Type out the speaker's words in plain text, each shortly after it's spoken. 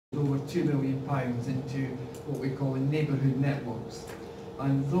over £2 million into what we call neighbourhood networks.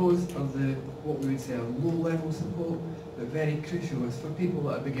 And those are what we would say are low-level support, but very crucial. It's for people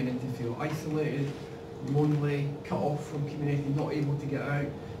that are beginning to feel isolated, lonely, cut off from community, not able to get out.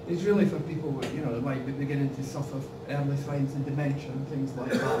 It's really for people that might be beginning to suffer early signs of dementia and things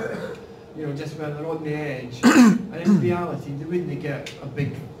like that. Just where they're on the edge. And in reality, they wouldn't get a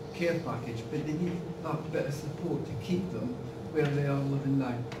big care package, but they need that bit of support to keep them where they are living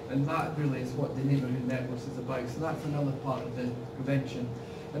now. And that really is what the neighbourhood networks is about. So that's another part of the prevention.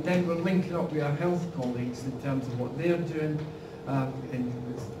 And then we're linking up with our health colleagues in terms of what they're doing.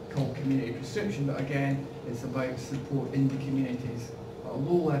 It's called community prescription, but again, it's about support in the communities at a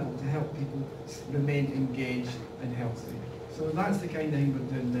low level to help people remain engaged and healthy. So that's the kind of thing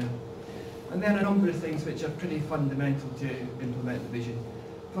we're doing there. And then a number of things which are pretty fundamental to implement the vision.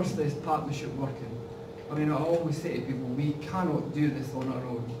 Firstly is partnership working. I always say to people, we cannot do this on our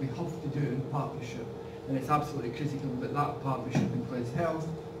own. We have to do it in partnership. And it's absolutely critical that that partnership includes health,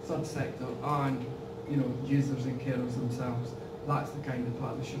 subsector, and users and carers themselves. That's the kind of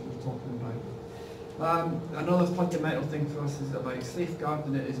partnership we're talking about. Another fundamental thing for us is about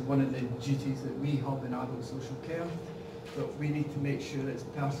safeguarding. It is one of the duties that we have in adult social care, but we need to make sure it's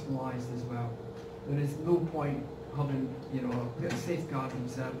personalised as well. There is no point having a safeguarding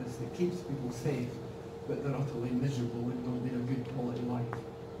service that keeps people safe, but they're utterly miserable and don't lead a good quality life.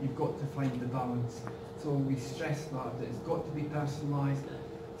 You've got to find the balance. So we stress that it's got to be personalised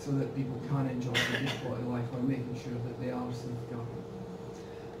so that people can enjoy a good quality life while making sure that they are safeguarded.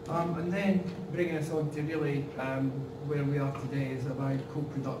 And then bringing us on to really where we are today is about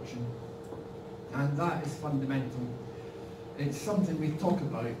co-production. And that is fundamental. It's something we talk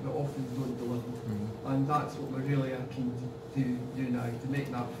about but often don't deliver. And that's what we're really keen to do now, to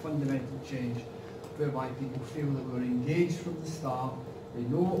make that fundamental change whereby people feel that we're engaged from the start, they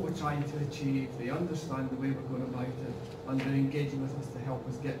know what we're trying to achieve, they understand the way we're going about it, and they're engaging with us to help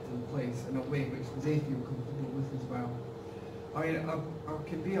us get to the place in a way which they feel comfortable with as well. I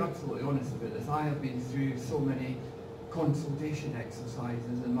can be absolutely honest about this. I have been through so many consultation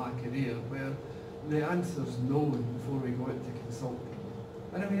exercises in my career where the answer's no before we go out to consult people.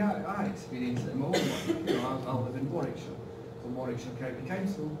 And I experience it in my own life. I live in Warwickshire. So Warwickshire County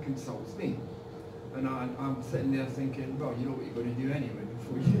Council consults me. And I'm sitting there thinking, well, you know what you're going to do anyway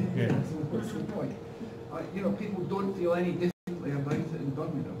before you so what's the point? People don't feel any differently about it in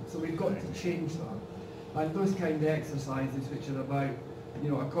Birmingham. So we've got to change that. And those kind of exercises which are about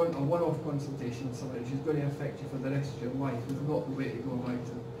a one-off consultation with somebody which is going to affect you for the rest of your life is not the way to go about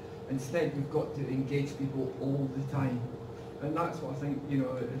it. Instead, we've got to engage people all the time. And that's what I think,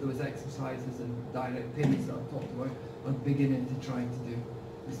 those exercises and direct payments that I've talked about are beginning to try to do.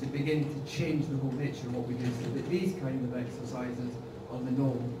 Is to begin to change the whole nature of what we do so that these kind of exercises are the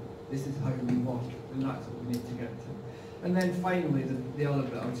norm. This is how we work, and that's what we need to get to. And then finally, the other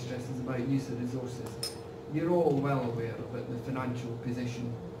bit I would stress is about use of resources. You're all well aware about the financial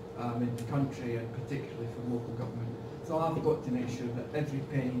position in the country and particularly for local government. So I've got to make sure that every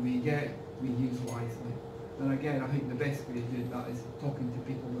penny we get, we use wisely. And again, I think the best way to do that is talking to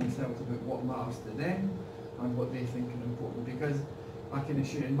people themselves about what matters to them and what they think is important. Because I can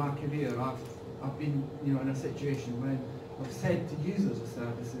assure in my career, I've been in a situation when I've said to users of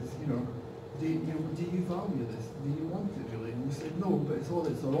services, do you value this? Do you want it really? And we said no, but it's all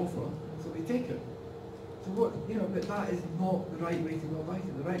that's on offer, so we take it. So but that is not the right way to go about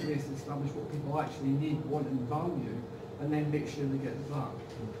it. The right way is to establish what people actually need, want and value, and then make sure they get it back.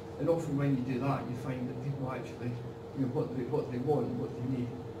 And often when you do that, you find that people actually, what they want and what they need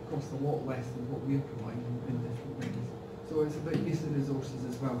costs a lot less than what we're providing in different ways. So it's about use of resources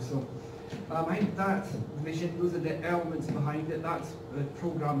as well. So I think that's the vision, those are the elements behind it. That's the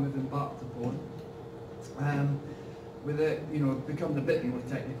programme we've embarked upon. With it, becoming a bit more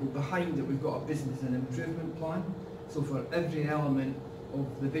technical, behind it we've got a business and improvement plan. So for every element of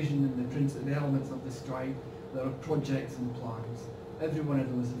the vision and the elements I've described, there are projects and plans. Every one of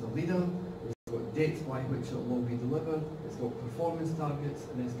those is a leader. It's got dates by which it will all be delivered. It's got performance targets,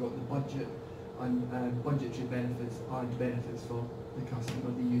 and it's got the budget and budgetary benefits and benefits for the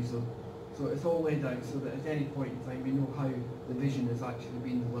customer, the user. So it's all laid out so that at any point in time we know how the vision is actually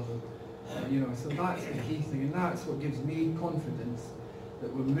being delivered. So that's the key thing, and that's what gives me confidence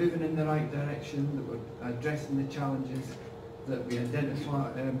that we're moving in the right direction, that we're addressing the challenges that we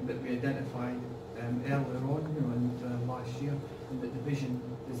identified earlier on, and last year, and that the vision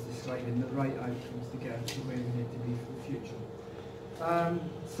is describing the right outcomes to get us to where we need to be for the future.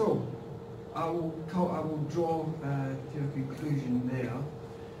 So I will draw to a conclusion there.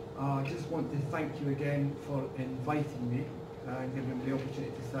 I just want to thank you again for inviting me. and give them the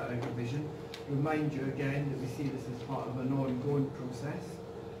opportunity to set out a vision. Remind you again that we see this as part of an ongoing process.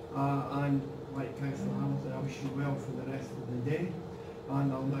 And like Councillor Hamilton, I wish you well for the rest of the day.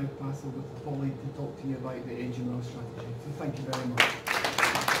 And I'll now pass over to Polly to talk to you about the Aging Well strategy. So thank you very much.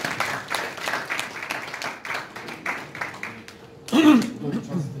 Don't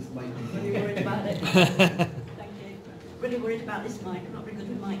trust this mic. Really worried about it. Thank you. Really worried about this mic. I'm not very good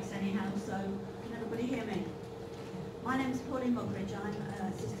with mics anyhow, so can everybody hear me? My name is Pauline Mugridge. I'm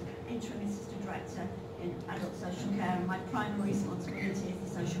interim assistant director in adult social care, and my primary responsibility is the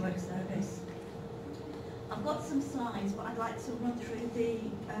social work service. I've got some slides, but I'd like to run through to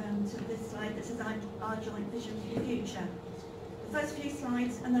this slide that says our joint vision for the future. The first few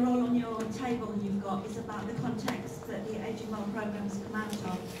slides, and they're all on your table you've got, is about the context that the Aging Well programme has come out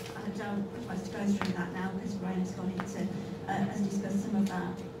of, and I don't propose to go through that now because Graham's gone into has discussed some of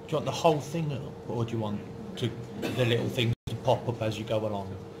that. Do you want the whole thing, or do you want the little things to pop up as you go along?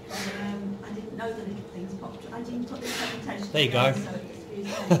 I didn't know the little things popped up. I didn't put this presentation there you together, go. So excuse me.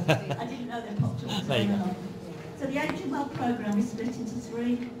 I didn't know they popped up. There you go. So the Aging Well programme is split into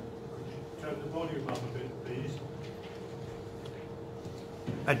three. Turn the volume up a bit, please.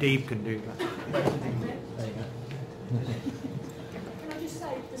 Adib can do that. There you go. Can I just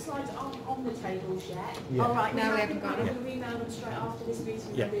say, the slides aren't on the tables yet. Yeah. All right, Now we I'm going to email them straight after this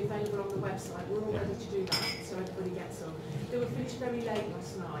meeting. Yeah. They'll be available on the website. We're all ready to do that, so everybody gets them. They were finished very late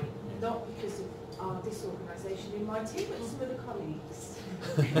last night, not because of our disorganisation in my team, but some of the colleagues.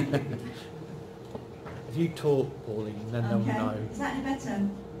 If you talk, Pauline, then they'll know. Is that any better?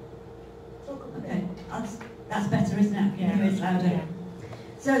 Okay, that's better, isn't it? Yeah, it's louder. Yeah.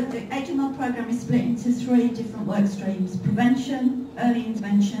 So the Aging Well programme is split into three different work streams: prevention, early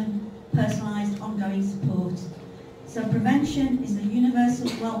intervention, personalised ongoing support. So prevention is a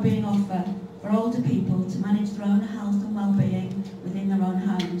universal wellbeing offer for older people to manage their own health and well-being within their own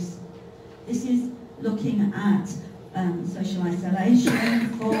homes. This is looking at social isolation,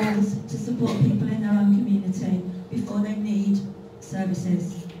 falls, to support people in their own community before they need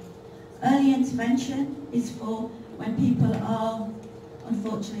services. Early intervention is for when people are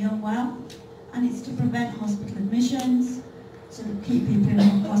unfortunately unwell, and it's to prevent hospital admissions, to keep people in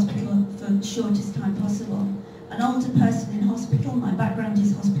hospital for the shortest time possible. An older person in hospital, my background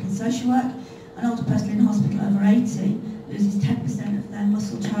is hospital social work, an older person in hospital over 80 loses 10% of their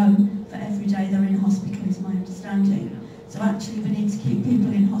muscle tone for every day they're in hospital, is my understanding. So actually we need to keep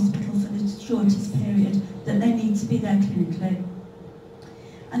people in hospital for the shortest period that they need to be there clinically.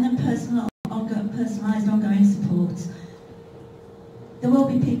 And then personalised ongoing support. There will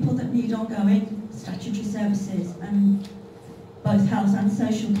be people that need ongoing statutory services, and both health and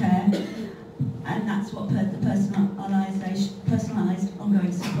social care, and that's what the personalised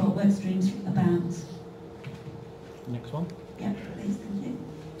ongoing support work streams about. Next one. Yeah, please, thank you.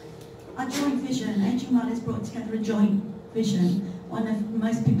 Our joint vision. Aging Well has brought together a joint vision.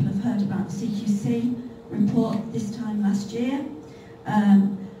 Most people have heard about the CQC report this time last year,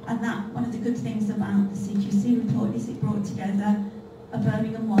 and that one of the good things about the CQC report is it brought together a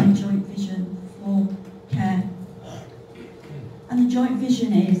Birmingham-wide joint vision for care. And the joint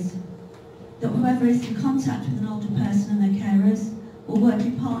vision is that whoever is in contact with an older person and their carers will work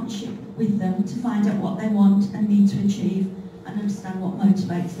in partnership with them to find out what they want and need to achieve and understand what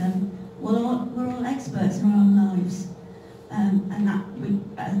motivates them. We're all experts in our own lives, and that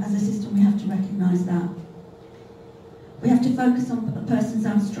as a system we have to recognise that. We have to focus on a person's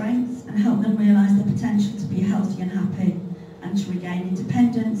own strengths and help them realise their potential to be healthy and happy, and to regain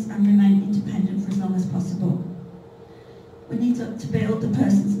independence and remain independent for as long as possible. We need to build the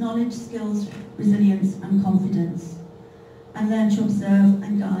person's knowledge, skills, resilience and confidence, and learn to observe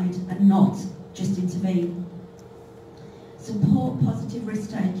and guide and not just intervene. Support positive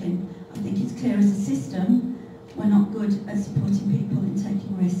risk-taking. I think it's clear as a system we're not good at supporting people in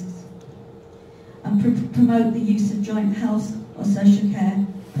taking risks. And promote the use of joint health or social care,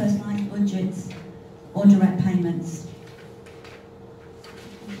 personalised budgets or direct payments.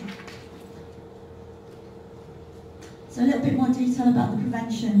 So a little bit more detail about the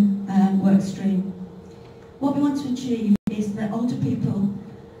prevention work stream. What we want to achieve is that older people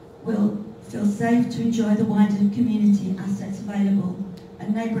will feel safe to enjoy the wider community assets available,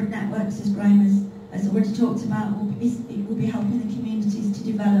 and neighbourhood networks, as Graham has already talked about, will be helping the communities to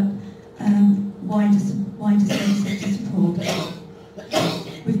develop wider services to support.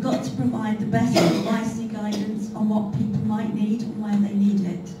 We've got to provide the best advice and guidance on what people might need and where they need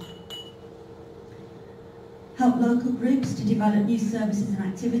it. Help local groups to develop new services and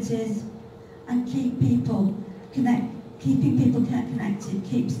activities, and keeping people connected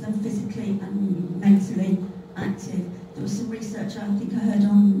keeps them physically and mentally active. there was some research I think I heard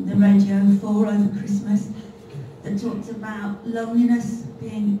on the radio 4 over Christmas that talked about loneliness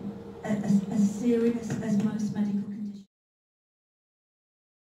being as serious as most medical